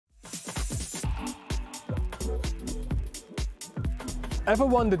Ever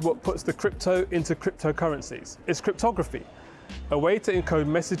wondered what puts the crypto into cryptocurrencies? It's cryptography, a way to encode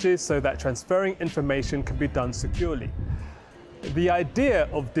messages so that transferring information can be done securely. The idea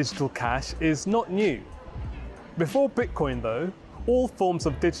of digital cash is not new. Before Bitcoin though, all forms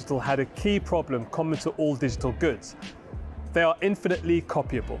of digital had a key problem common to all digital goods. They are infinitely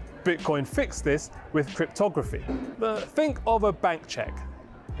copyable. Bitcoin fixed this with cryptography. Think of a bank check.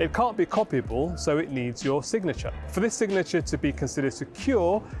 It can't be copyable, so it needs your signature. For this signature to be considered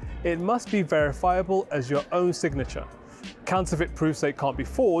secure, it must be verifiable as your own signature. Counterfeit proofs that it can't be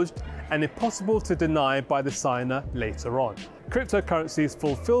forged and impossible to deny by the signer later on. Cryptocurrencies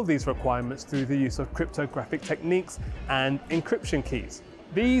fulfill these requirements through the use of cryptographic techniques and encryption keys.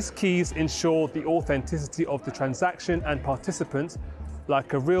 These keys ensure the authenticity of the transaction and participants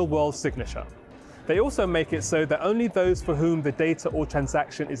like a real-world signature. They also make it so that only those for whom the data or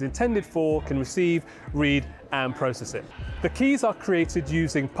transaction is intended for can receive, read, and process it. The keys are created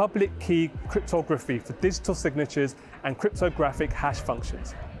using public key cryptography for digital signatures and cryptographic hash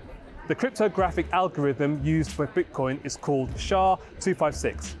functions. The cryptographic algorithm used for Bitcoin is called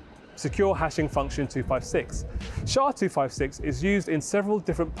SHA-256, Secure Hashing Function 256. SHA-256 is used in several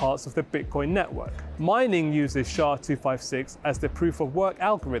different parts of the Bitcoin network. Mining uses SHA-256 as the proof-of-work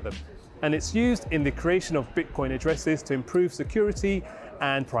algorithm, and it's used in the creation of Bitcoin addresses to improve security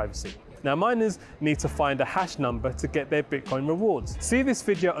and privacy. Now, miners need to find a hash number to get their Bitcoin rewards. See this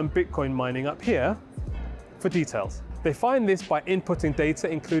video on Bitcoin mining up here for details. They find this by inputting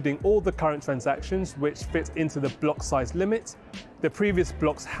data including all the current transactions which fit into the block size limit, the previous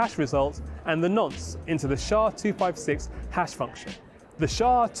block's hash result, and the nonce into the SHA-256 hash function. The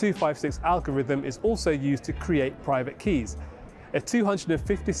SHA-256 algorithm is also used to create private keys, a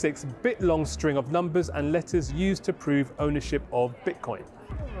 256-bit long string of numbers and letters used to prove ownership of Bitcoin.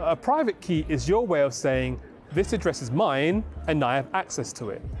 A private key is your way of saying, this address is mine and I have access to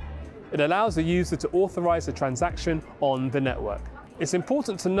it. It allows the user to authorize a transaction on the network. It's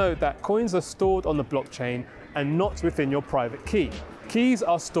important to note that coins are stored on the blockchain and not within your private key. Keys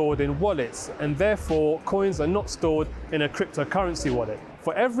are stored in wallets, and therefore coins are not stored in a cryptocurrency wallet.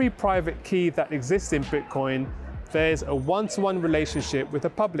 For every private key that exists in Bitcoin, there's a one-to-one relationship with a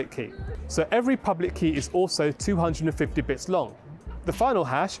public key. So every public key is also 250 bits long. The final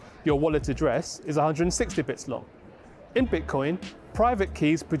hash, your wallet address, is 160 bits long. In Bitcoin, private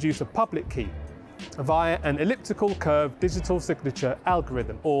keys produce a public key via an elliptical curve digital signature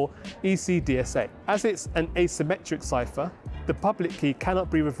algorithm, or ECDSA. As it's an asymmetric cipher, the public key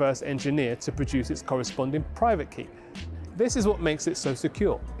cannot be reverse engineered to produce its corresponding private key. This is what makes it so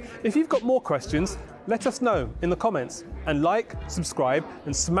secure. If you've got more questions, let us know in the comments, and like, subscribe,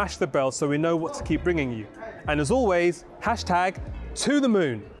 and smash the bell so we know what to keep bringing you. And as always, #to the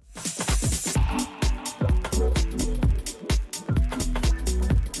moon.